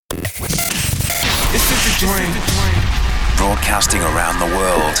Broadcasting around the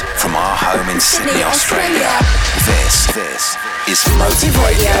world from our home in Sydney, Australia. This is Motive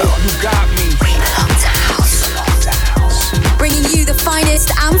Radio. You got me. We belong to house. Bringing you the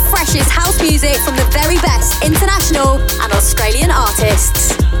finest and freshest house music from the very best international and Australian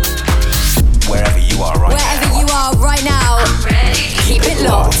artists. Wherever you are right now, Keep it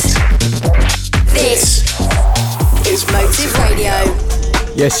locked. This is Motive Radio.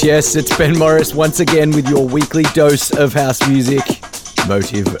 Yes, it's Ben Morris once again with your weekly dose of house music,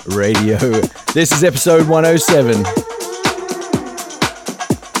 Motive Radio. This is episode 107.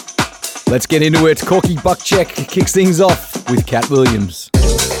 Let's get into it. Corky Buckcheck kicks things off with Cat Williams.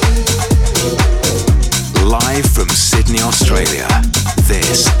 live from Sydney, Australia.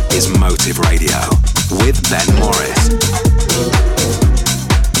 This is Motive Radio with Ben Morris.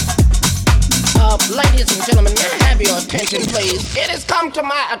 Ladies and gentlemen, may I have your attention, please? It has come to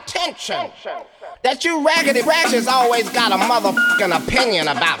my attention that you raggedy rags always got a motherfucking opinion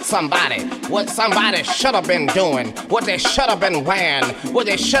about somebody. What somebody should have been doing, what they should have been wearing, what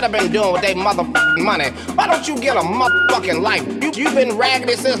they should have been doing with their motherfucking money. Why don't you get a motherfucking life? You've been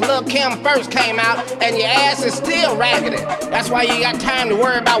raggedy since Lil' Kim first came out, and your ass is still raggedy. That's why you got time to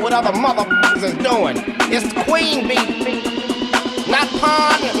worry about what other motherfuckers is doing. It's Queen Bee. Not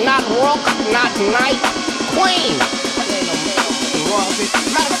Pawn, not Rook, not Knight, Queen.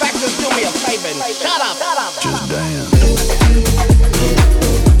 Matter of fact, just do me a favor and shut up. Just dance.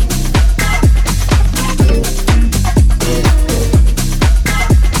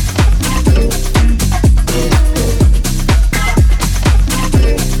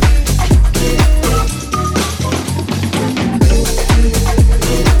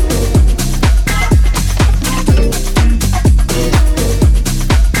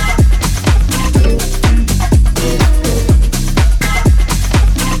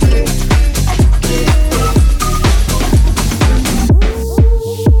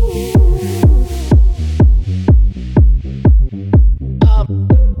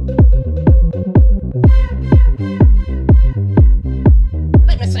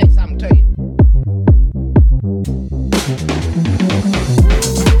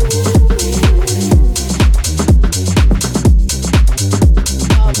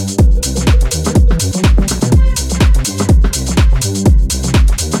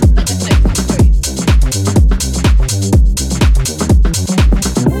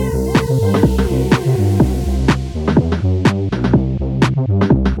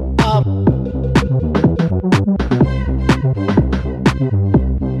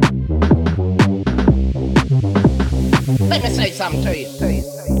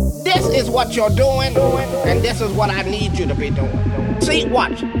 You're doing, and this is what I need you to be doing. See,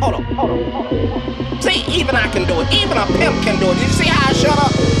 watch. Hold on. See, even I can do it. Even a pimp can do it. Did you see how I shut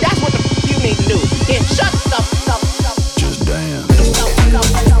up? That's what the f you need to do. It shut up. Just dance.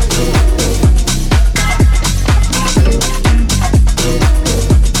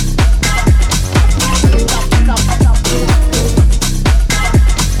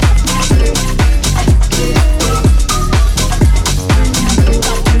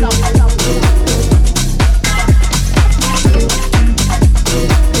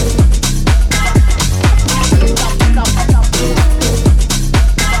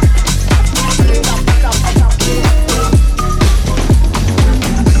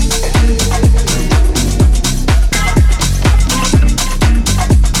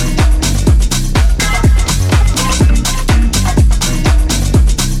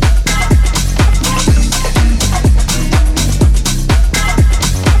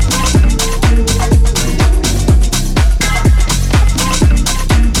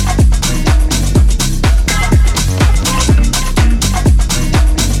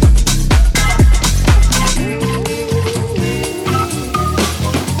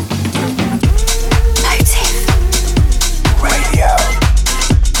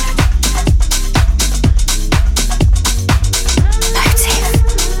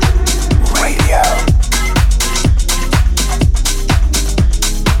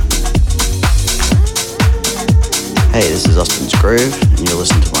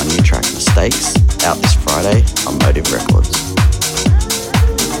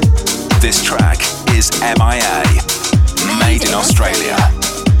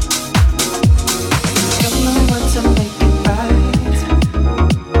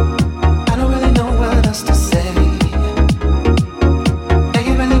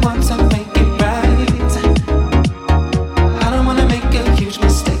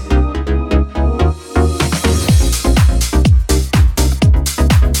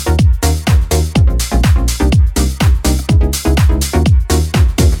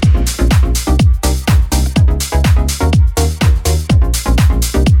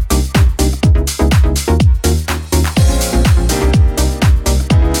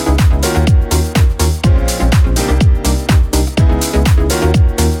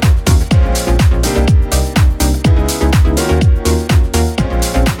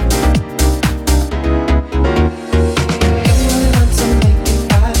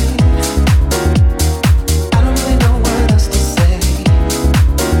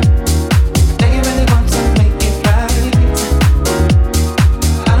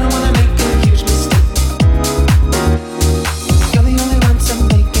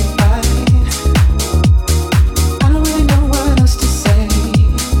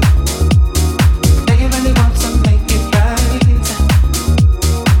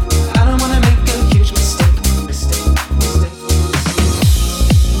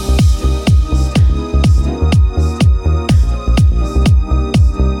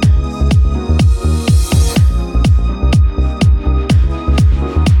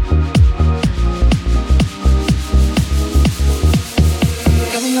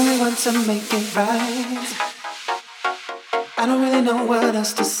 know what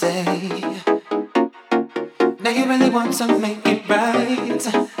else to say. Now you really want to make it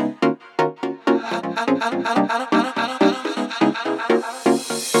right.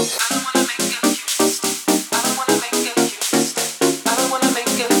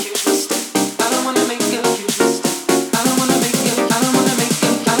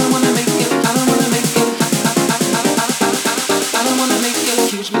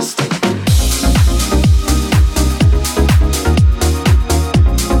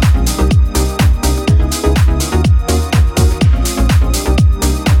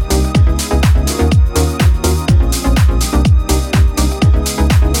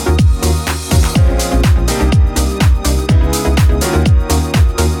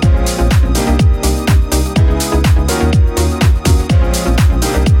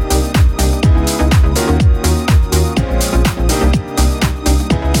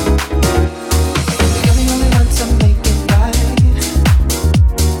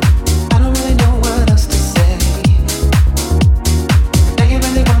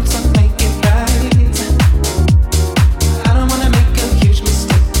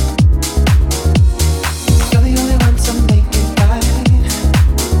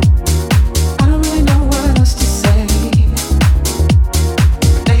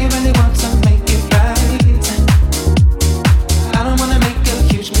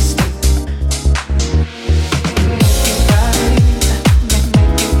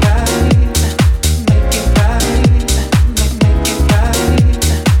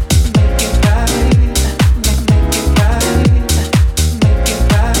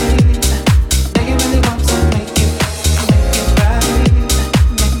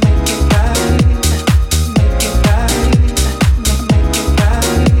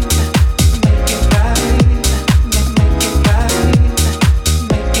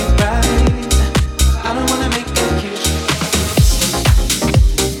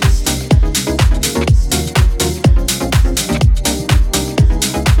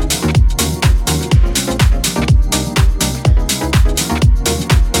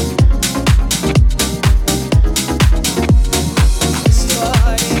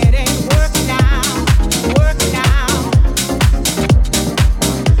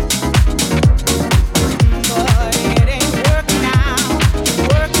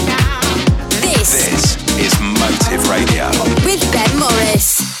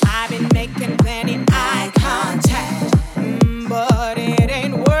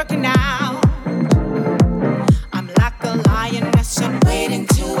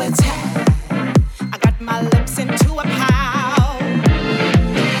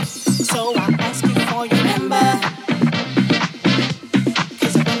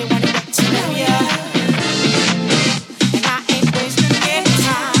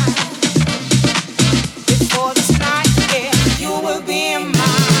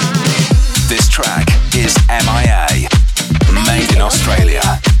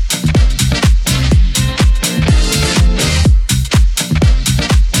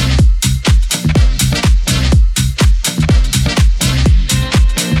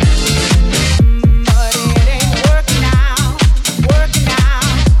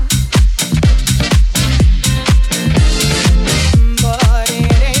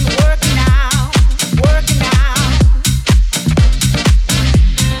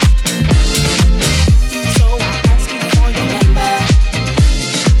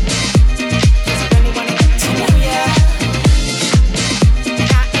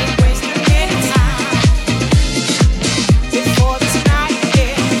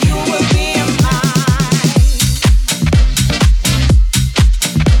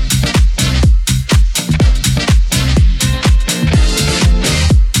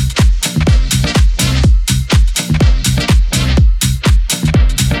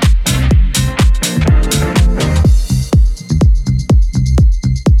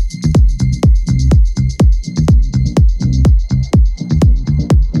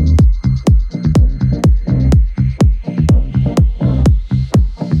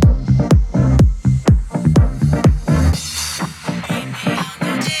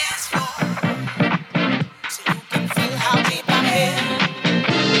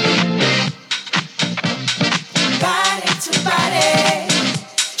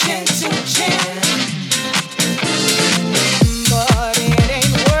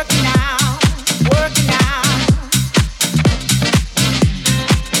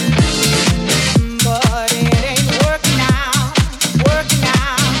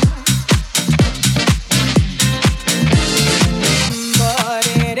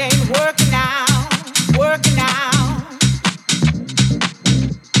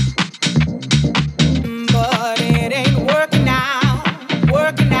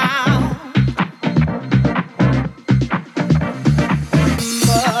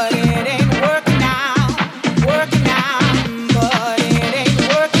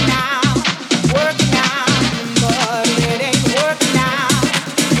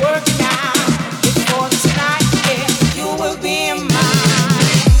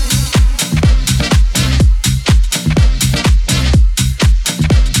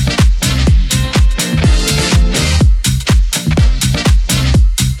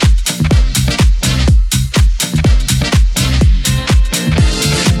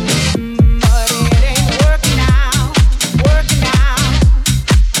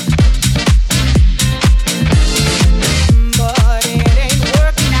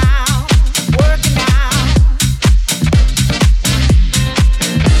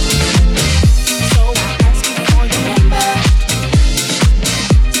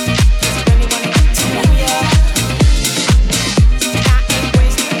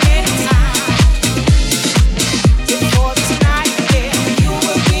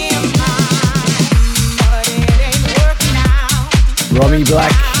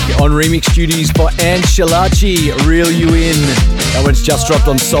 On remix duties for Ann Shalachi, Reel You In. That one's just dropped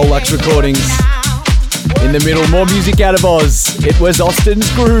on Soulux Recordings. In the middle, more music out of Oz. It was Austin's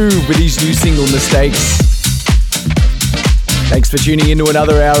Groove with his new single, Mistakes. Thanks for tuning in to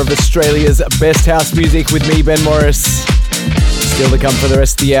another hour of Australia's best house music with me, Ben Morris. Still to come for the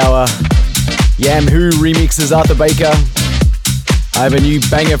rest of the hour. Yam Who remixes Arthur Baker. I have a new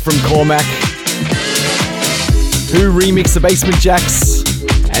banger from Cormac. Who remix the Basement Jacks.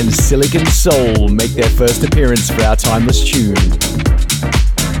 And Silicon Soul make their first appearance for our timeless tune.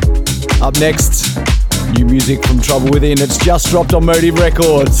 Up next, new music from Trouble Within. It's just dropped on Motive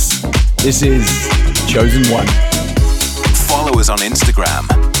Records. This is Chosen One. Follow us on Instagram,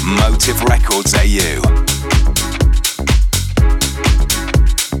 Motive Records AU.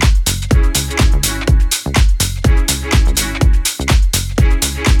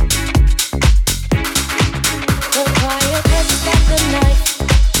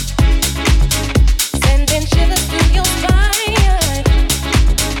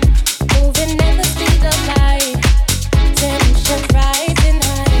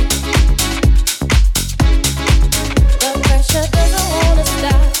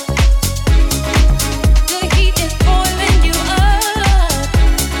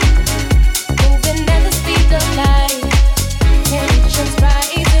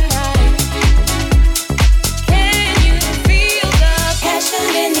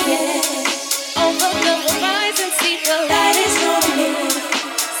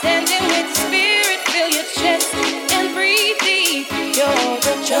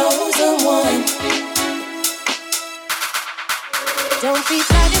 Don't be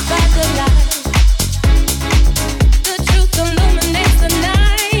blinded by the light. The truth illuminates the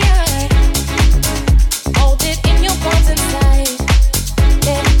night. Hold it in your bones inside.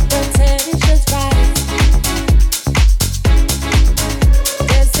 Let the tensions rise.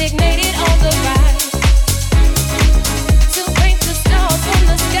 Designated on the rise to paint the stars from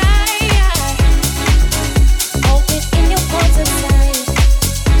the sky. Hold it in your bones inside.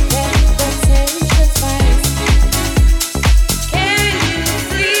 Let the tensions rise.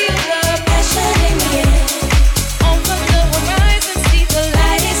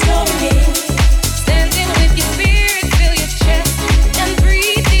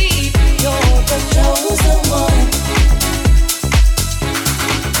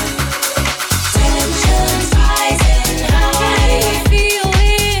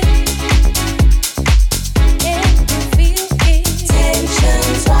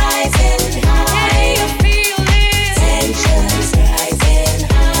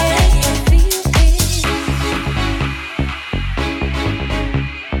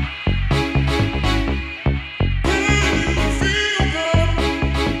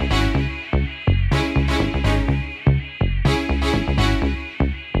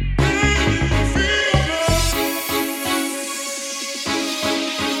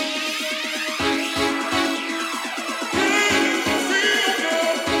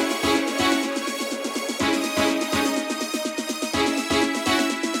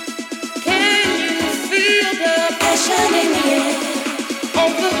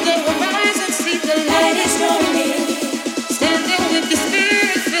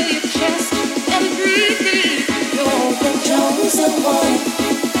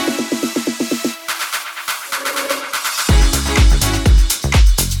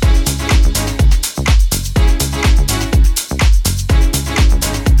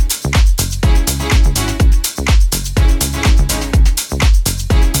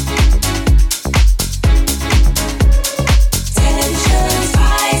 Tensions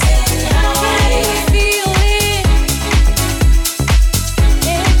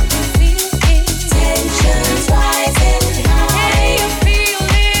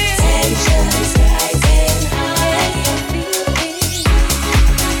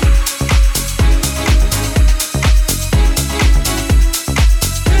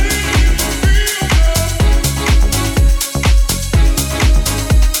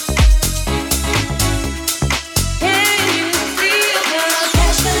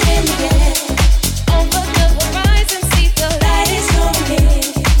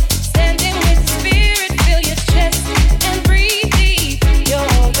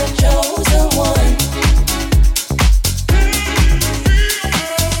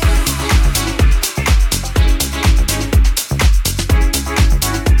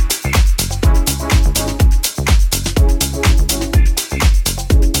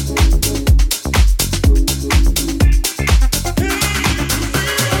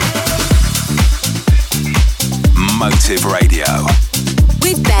Motive Radio.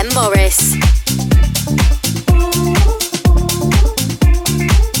 With Ben Morris.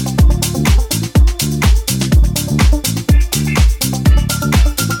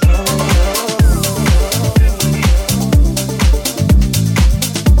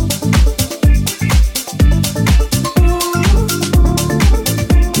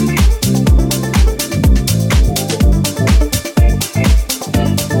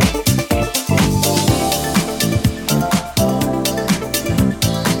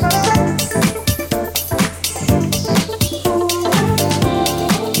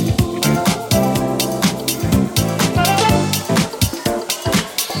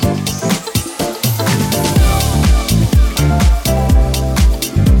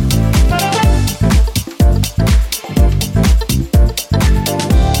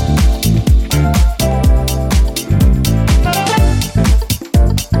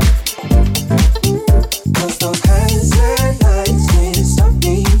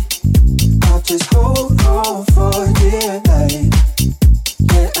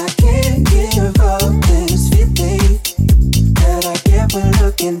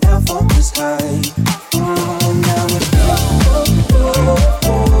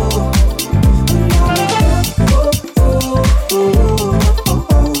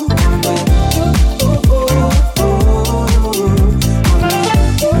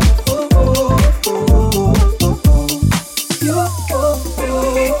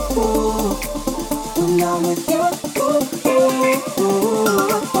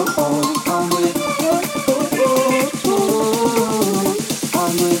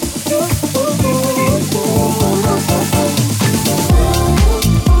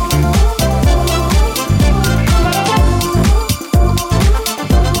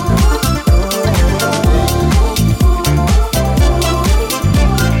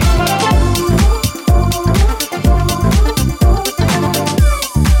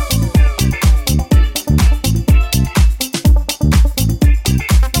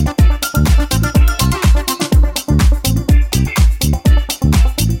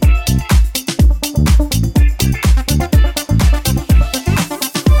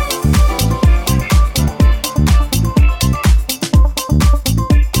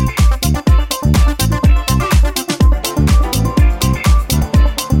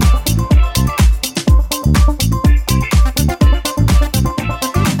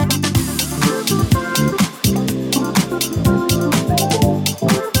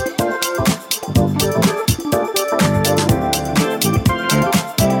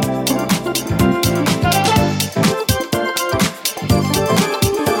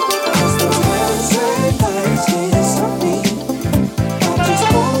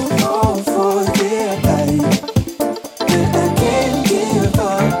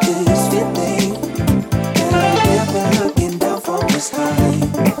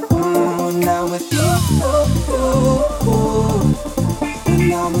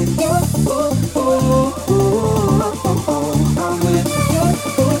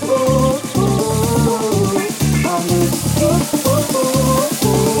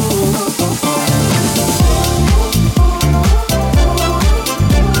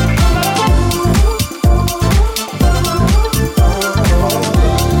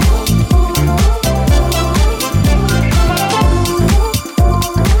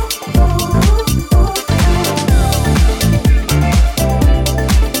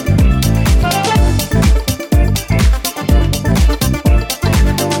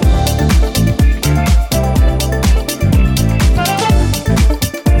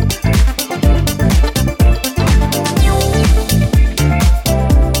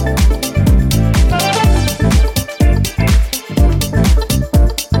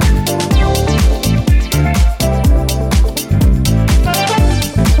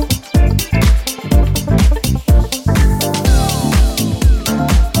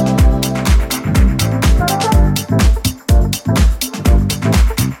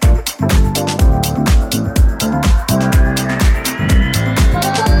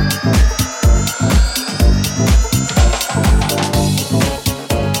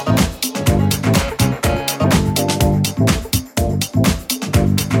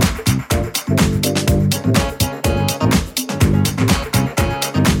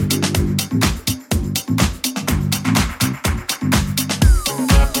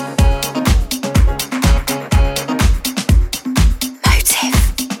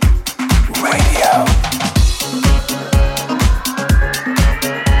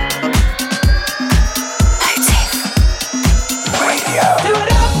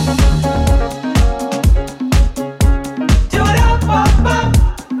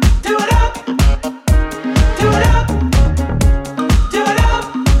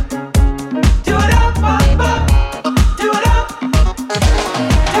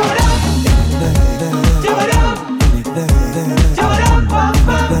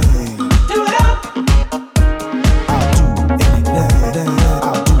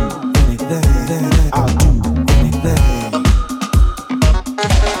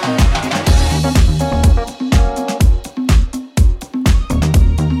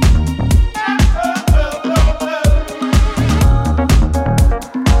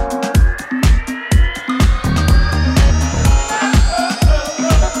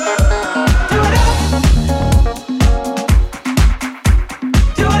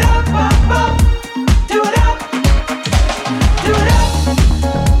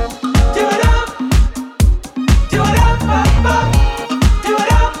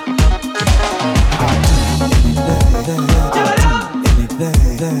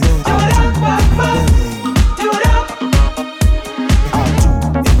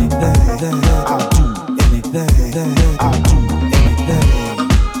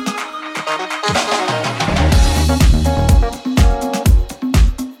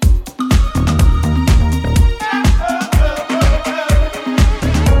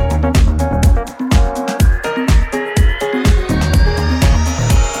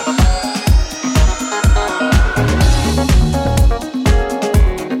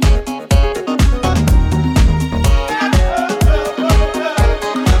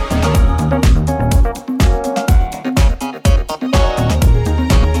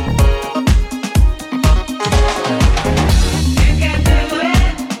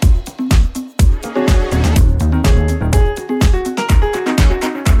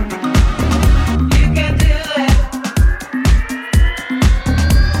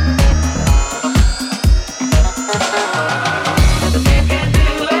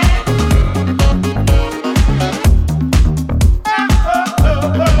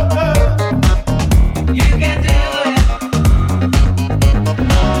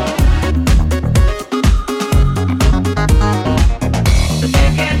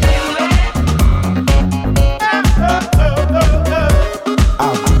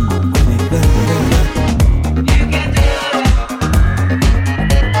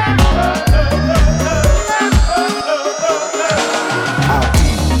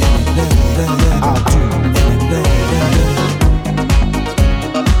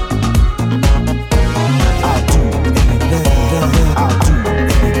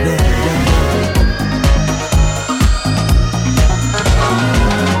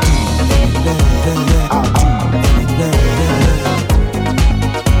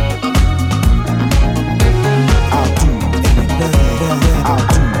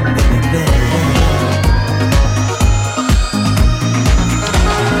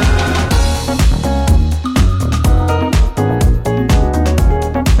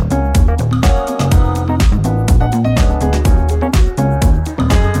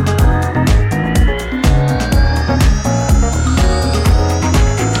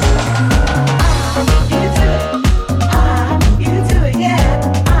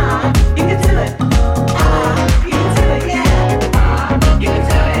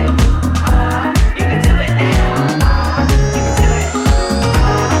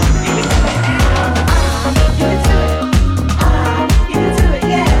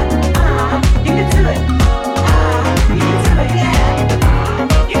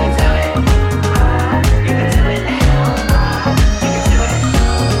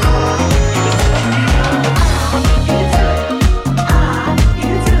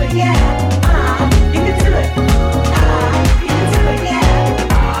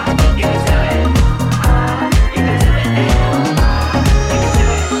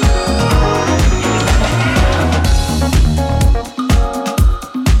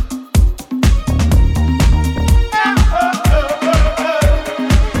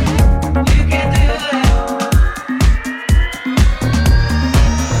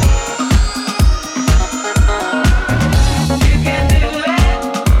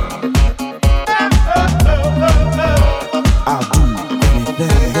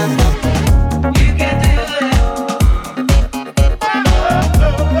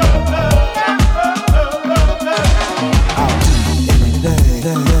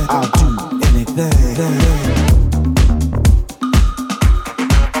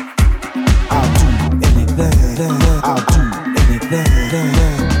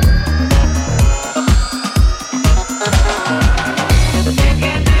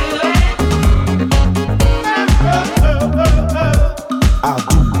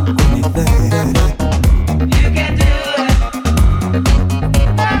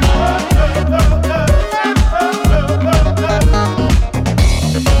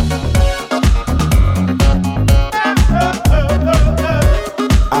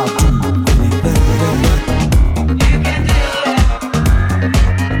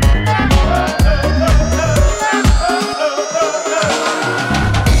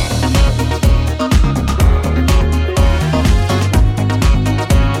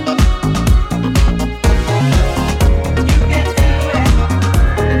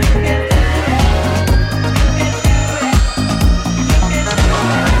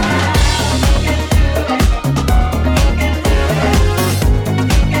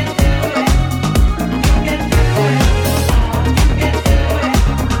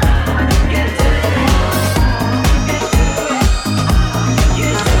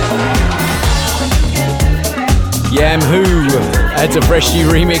 Who adds a fresh new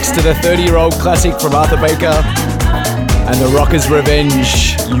remix to the 30-year-old classic from Arthur Baker. and The Rocker's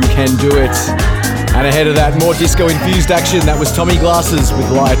Revenge, You Can Do It. And ahead of that, more disco-infused action. That was Tommy Glasses with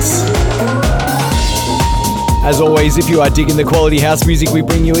Lights. As always, if you are digging the quality house music we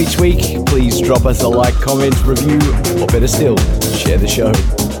bring you each week, please drop us a like, comment, review, or better still, share the show.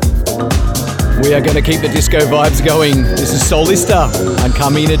 We are going to keep the disco vibes going. This is Solista and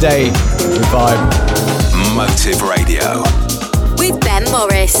Carmina Day with Vibe. Motive Radio. With Ben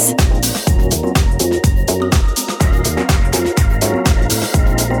Morris.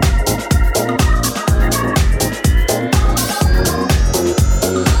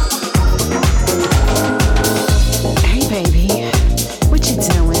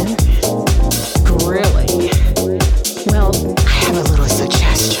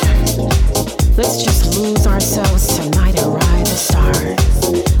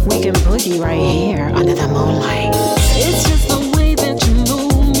 Right here under the moonlight. It's just the way that you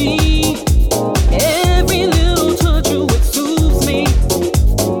move me. Every little touch you it soothes me.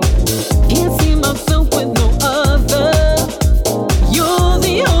 Can't see myself with no other. You're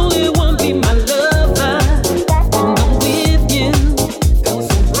the only one, be my lover. When I'm with you, feels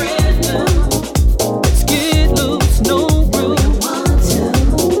so brand new. Let's get loose, no rule.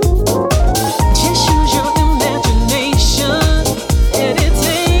 Just use your imagination. Let it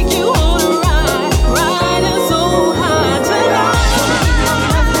take you on a ride, riding so high tonight.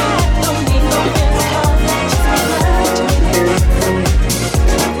 Don't need no fence, just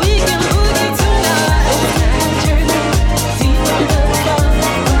we can boogie tonight. See from the start.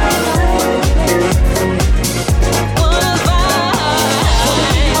 What a vibe.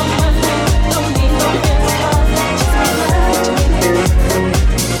 Don't need no fence,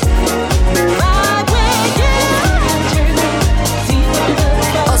 ride with you. See from the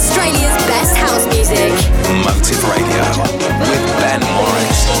start. Australia's best house music. Motive Radio with Ben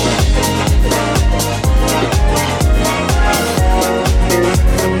Morris.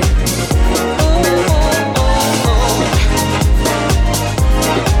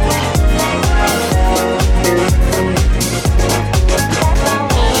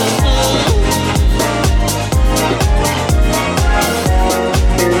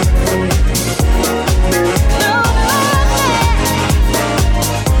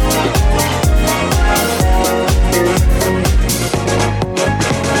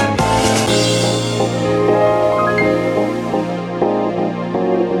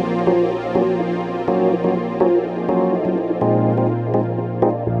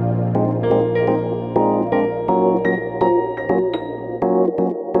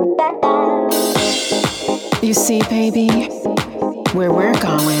 You see, baby, where we're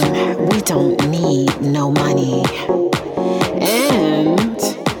going, we don't need no money. And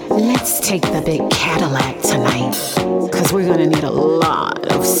let's take the big Cadillac tonight, 'cause we're gonna need a lot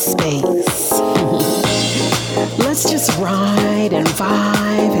of space. Let's just ride and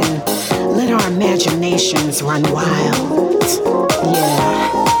vibe and let our imaginations run wild.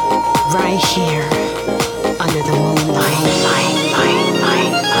 Yeah, right here under the moonlight.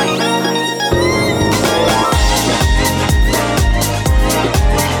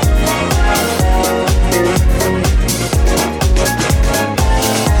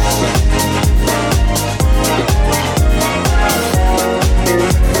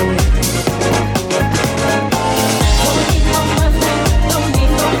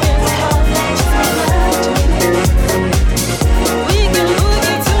 We can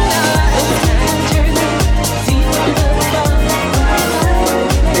boogie tonight.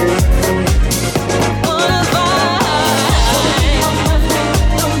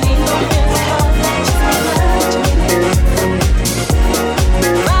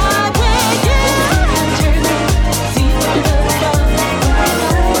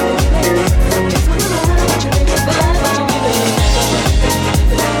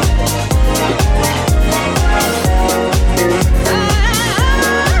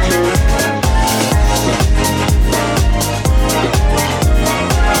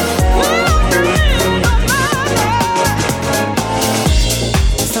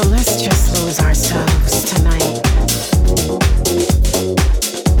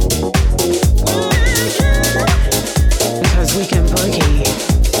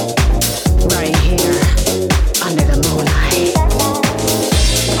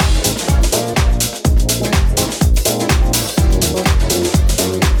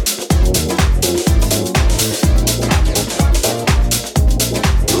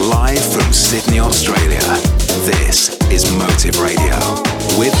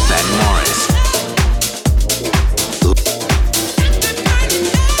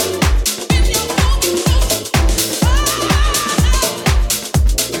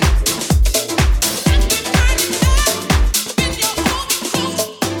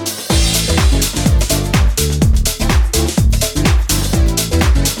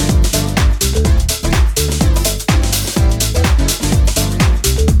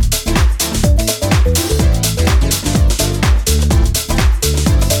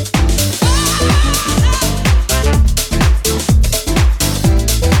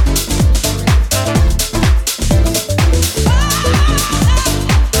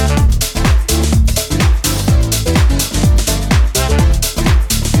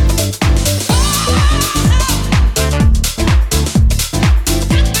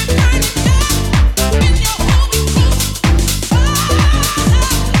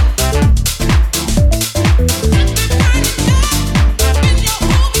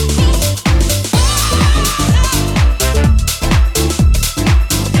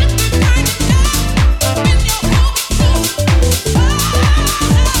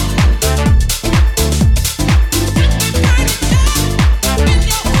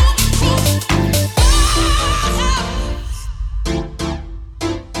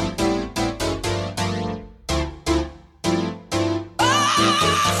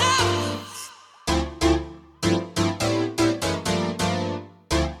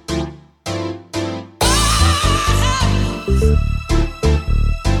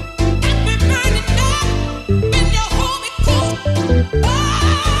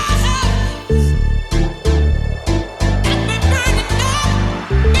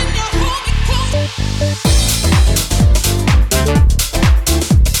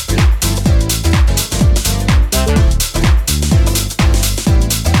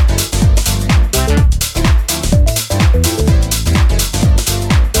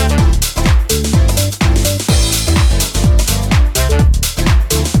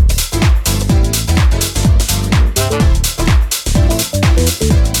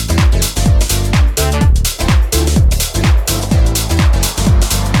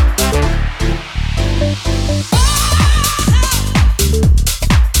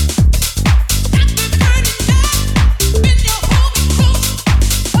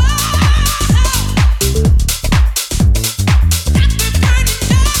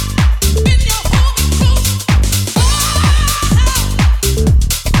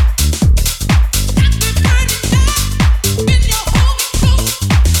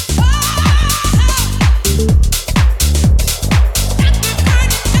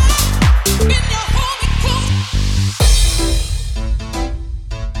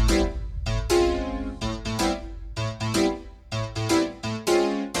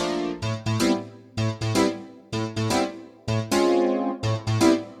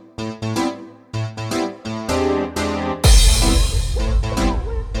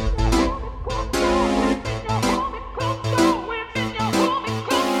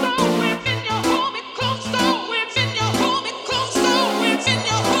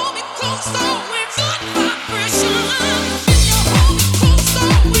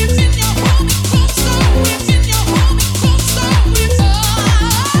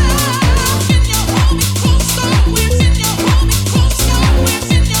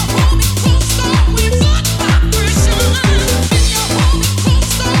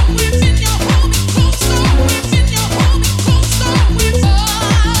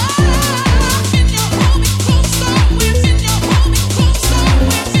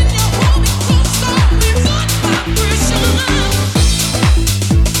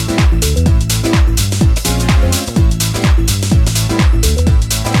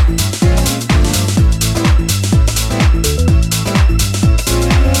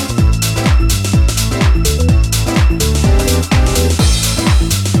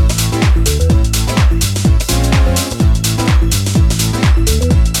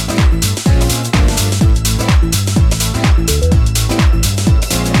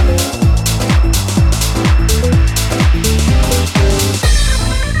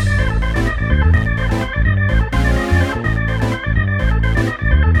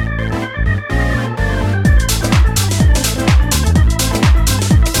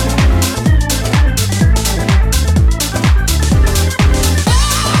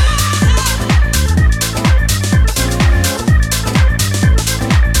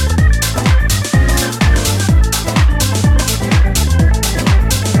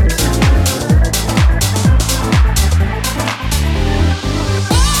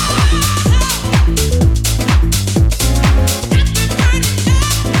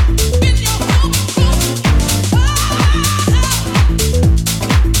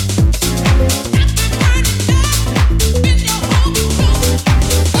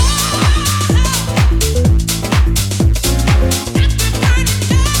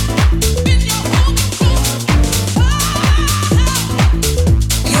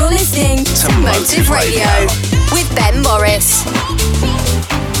 to Motive Radio with Ben Morris.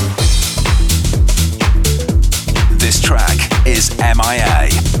 This track is MIA,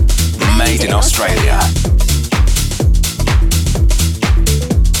 made in Australia.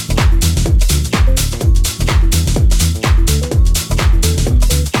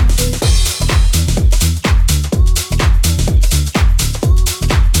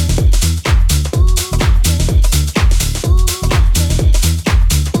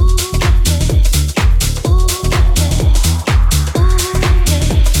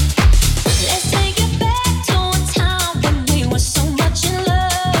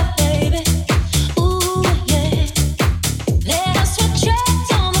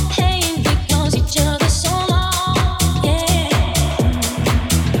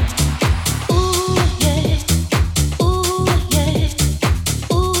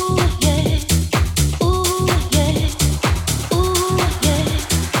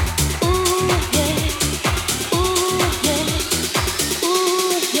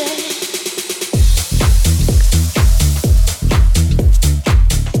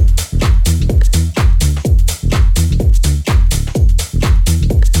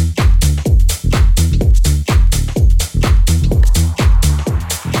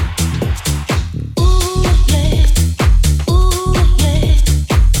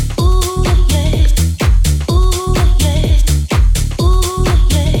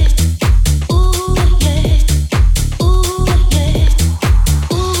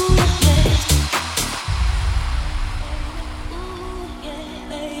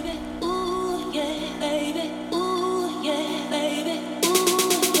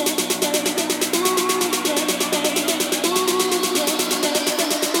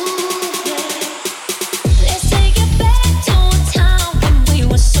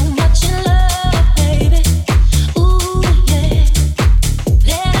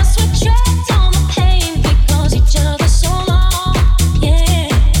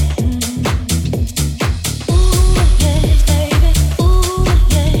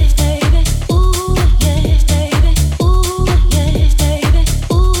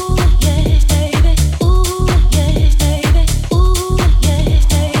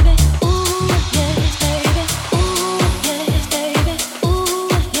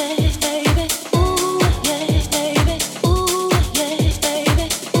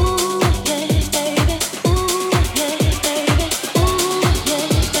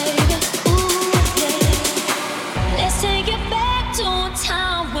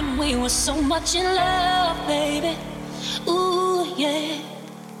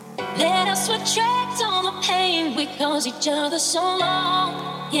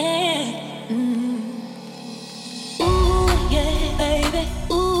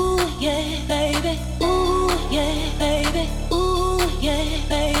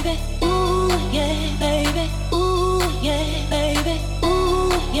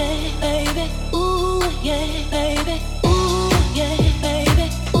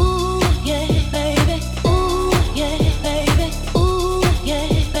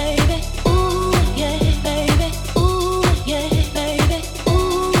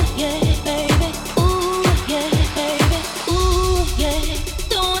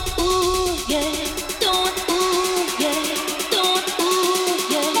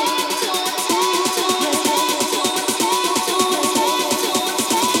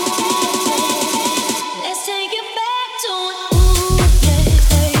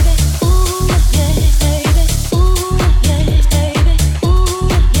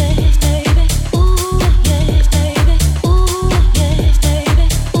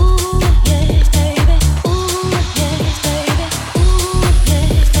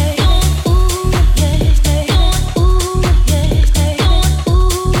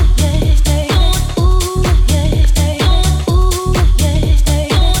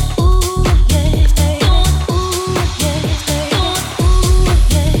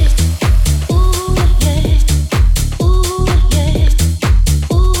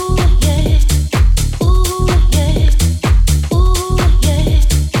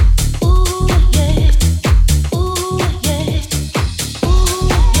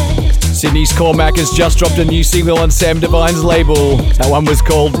 Sydney's Cormac has just dropped a new single on Sam Divine's label. That one was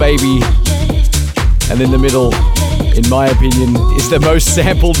called Baby. And in the middle, in my opinion, is the most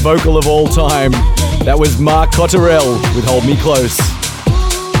sampled vocal of all time. That was Mark Cotterell with Hold Me Close.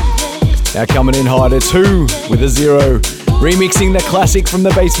 Now coming in hard, it's Who with a Zero, remixing the classic from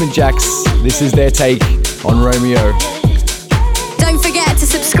the Basement Jacks. This is their take on Romeo. Don't forget to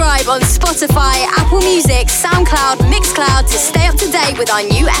subscribe on Spotify, Apple Music, SoundCloud, Mixcloud to stay up to date with our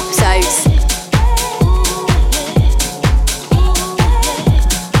new episodes.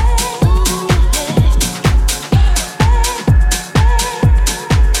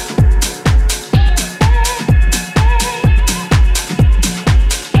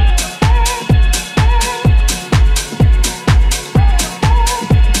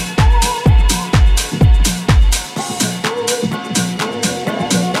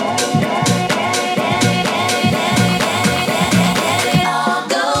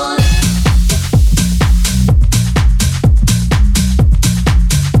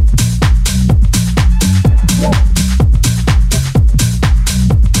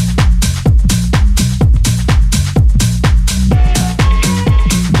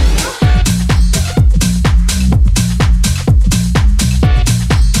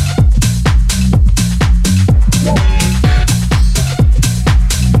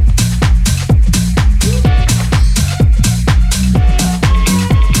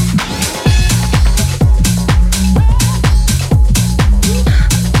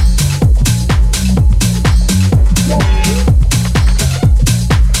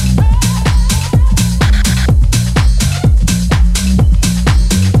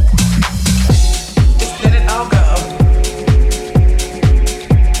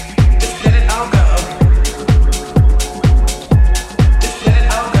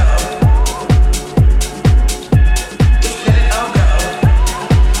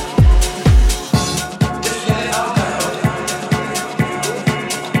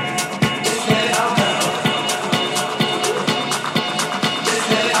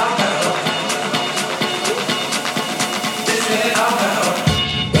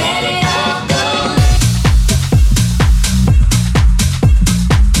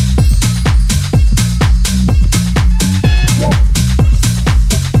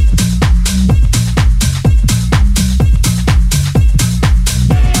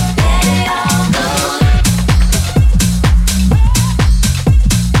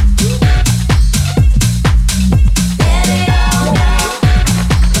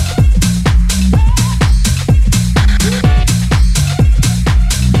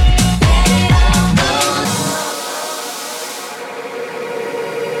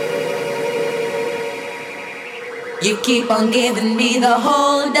 You keep on giving me the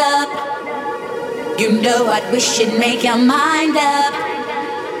hold up. You know I wish you'd make your mind up.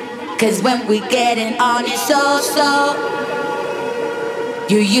 Cause when we getting on it's so.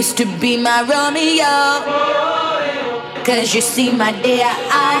 You used to be my Romeo. Cause you see my dear,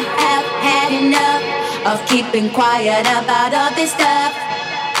 I have had enough of keeping quiet about all this stuff.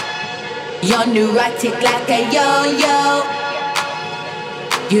 You're neurotic like a yo-yo.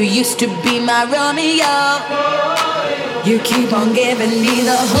 You used to be my Romeo. You keep on giving me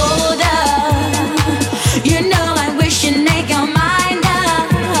the hold up. You know I wish you'd make your mind up.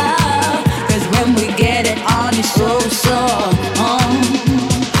 Cause when we get it on it's so.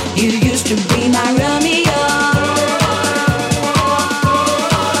 You used to be my Romeo.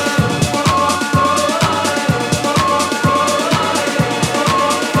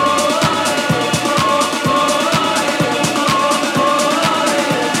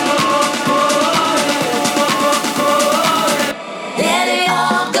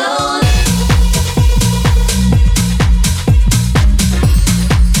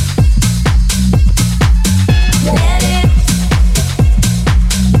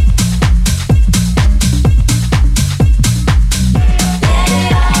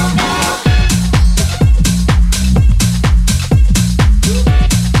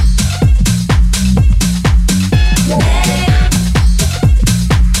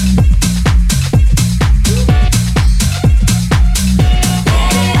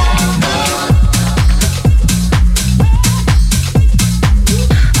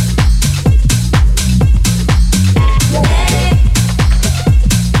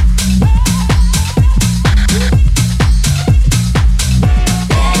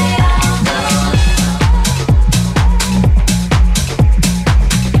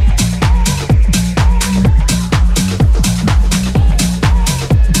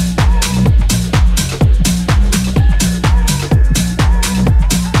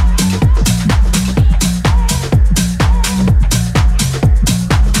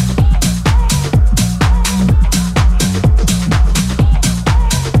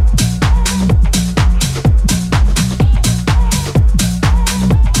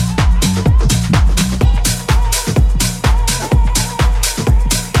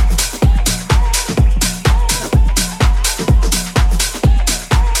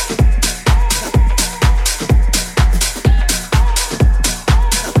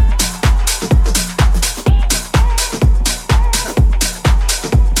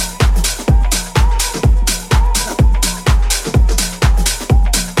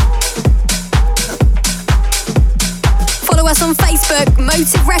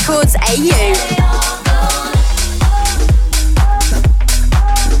 Motive Records AU.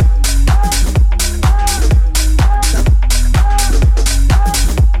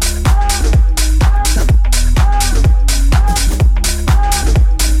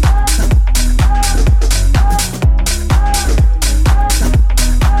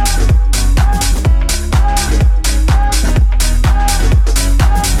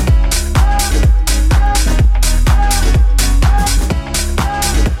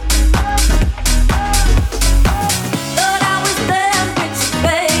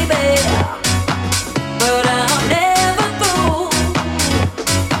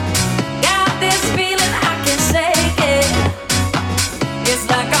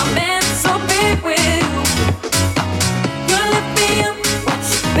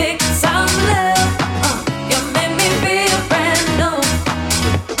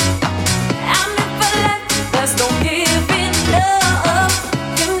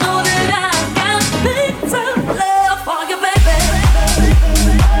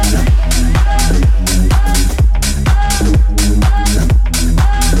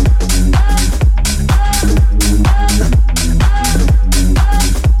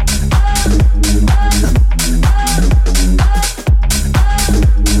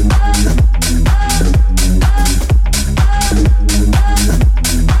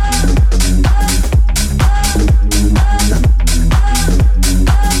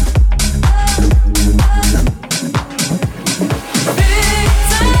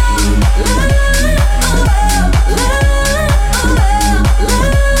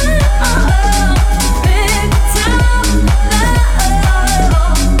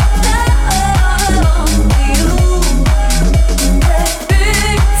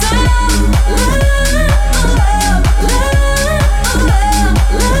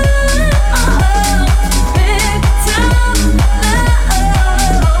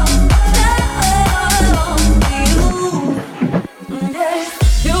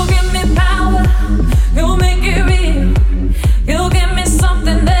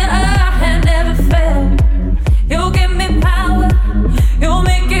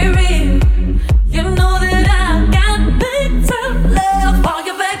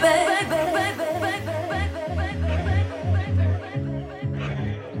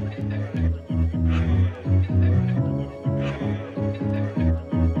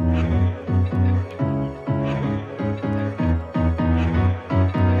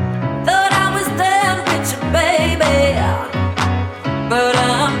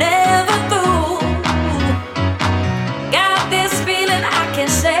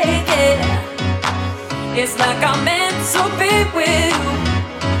 It's like I'm meant to be with you.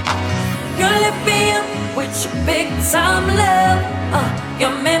 You lift me up with your big time love. You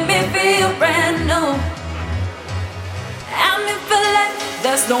made me feel brand new. I'm in for life,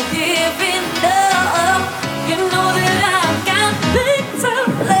 there's no giving up. You know that I've got big time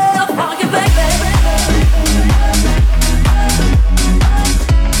love for you, baby.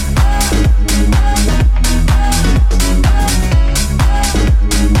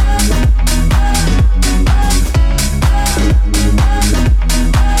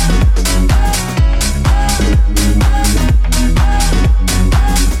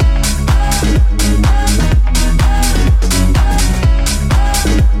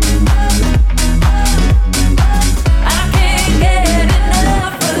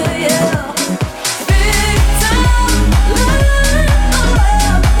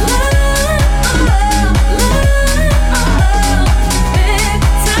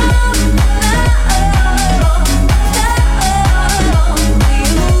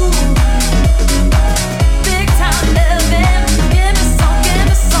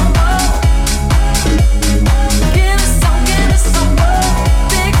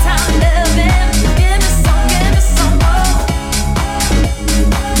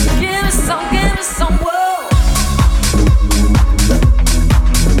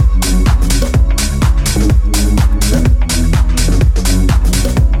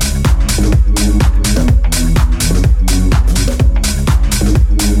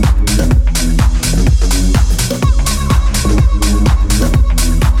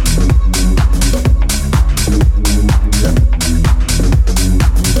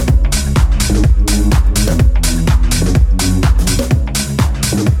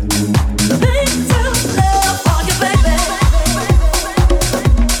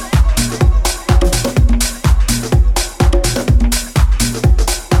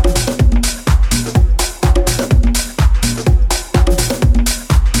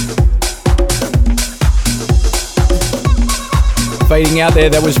 Fading out there,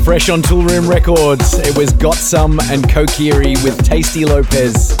 that was fresh on Toolroom Records. It was Got Some and Kokiri with Tasty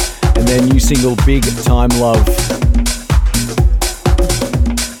Lopez and their new single Big Time Love.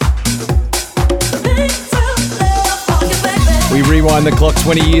 We rewind the clock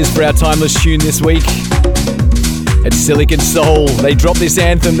 20 years for our timeless tune this week. It's Silicon Soul. They dropped this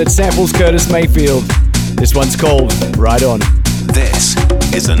anthem that samples Curtis Mayfield. This one's called Right On. This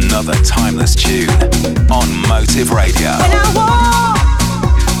is another timeless tune on Motive Radio. When I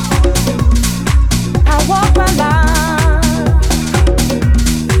walk my line,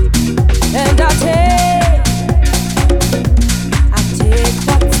 and I take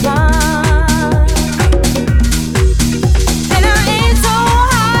what's mine, and I ain't so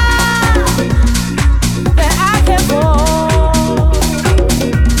high that I can fall,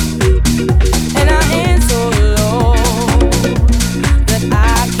 and I ain't so low that I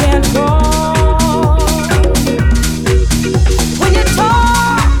can't fall. When you talk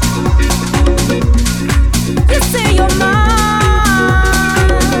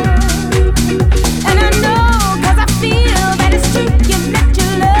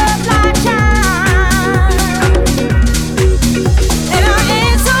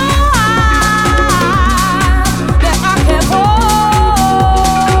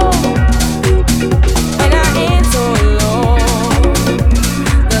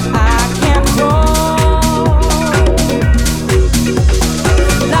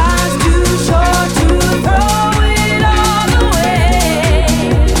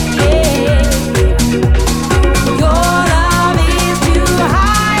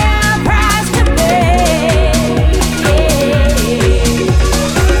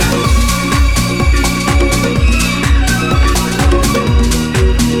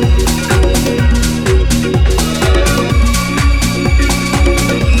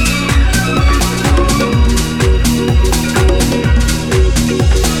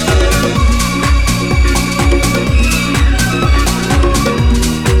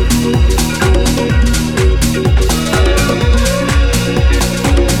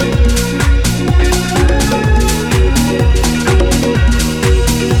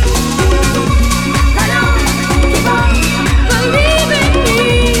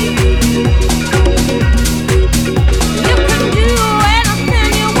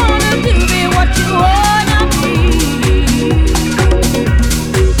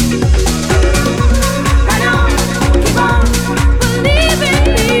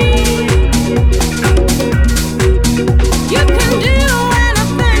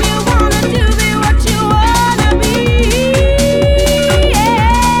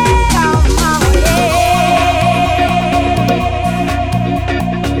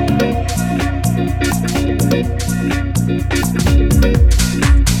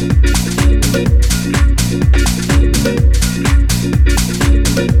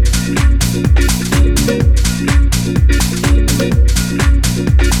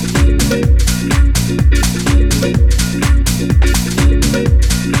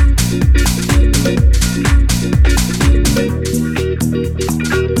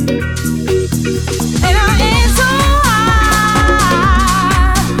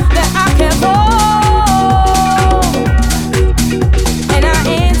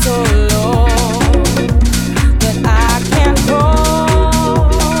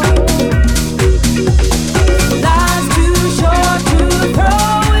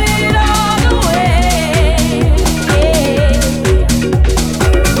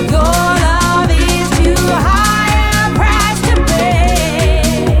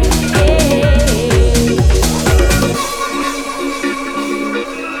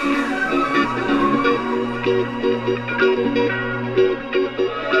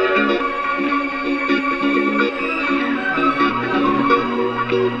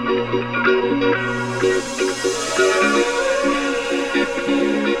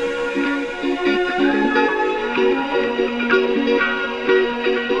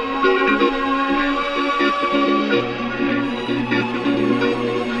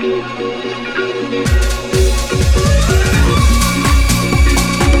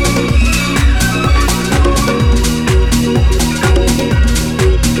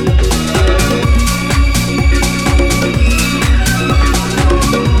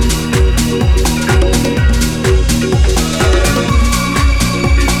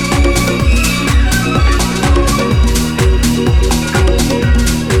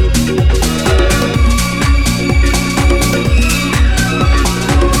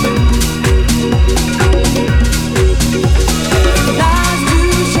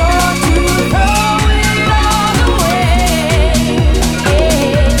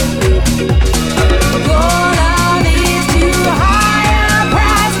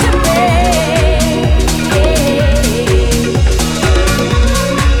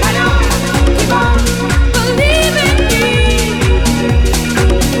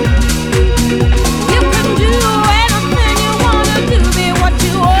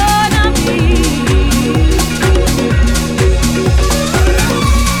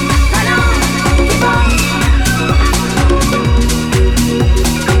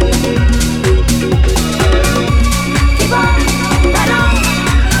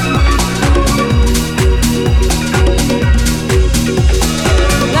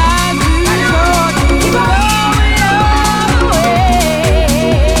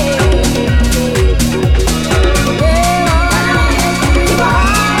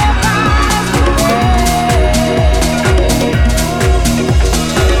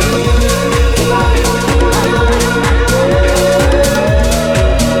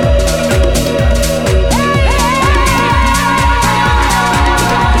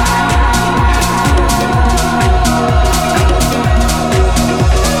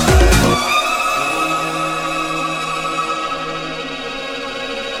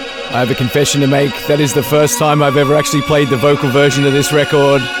have a confession to make. That is the first time I've ever actually played the vocal version of this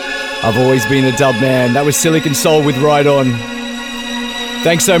record. I've always been a dub man. That was Silicon Soul with Ride On.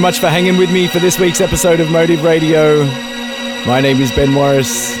 Thanks so much for hanging with me for this week's episode of Motive Radio. My name is Ben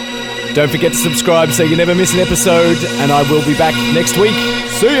Morris. Don't forget to subscribe so you never miss an episode, and I will be back next week.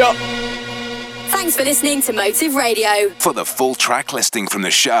 See ya! Thanks for listening to Motive Radio. For the full track listing from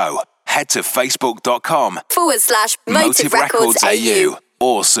the show, head to facebook.com//Motive Records AU.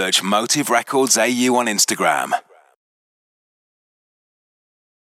 or search Motive Records AU on Instagram.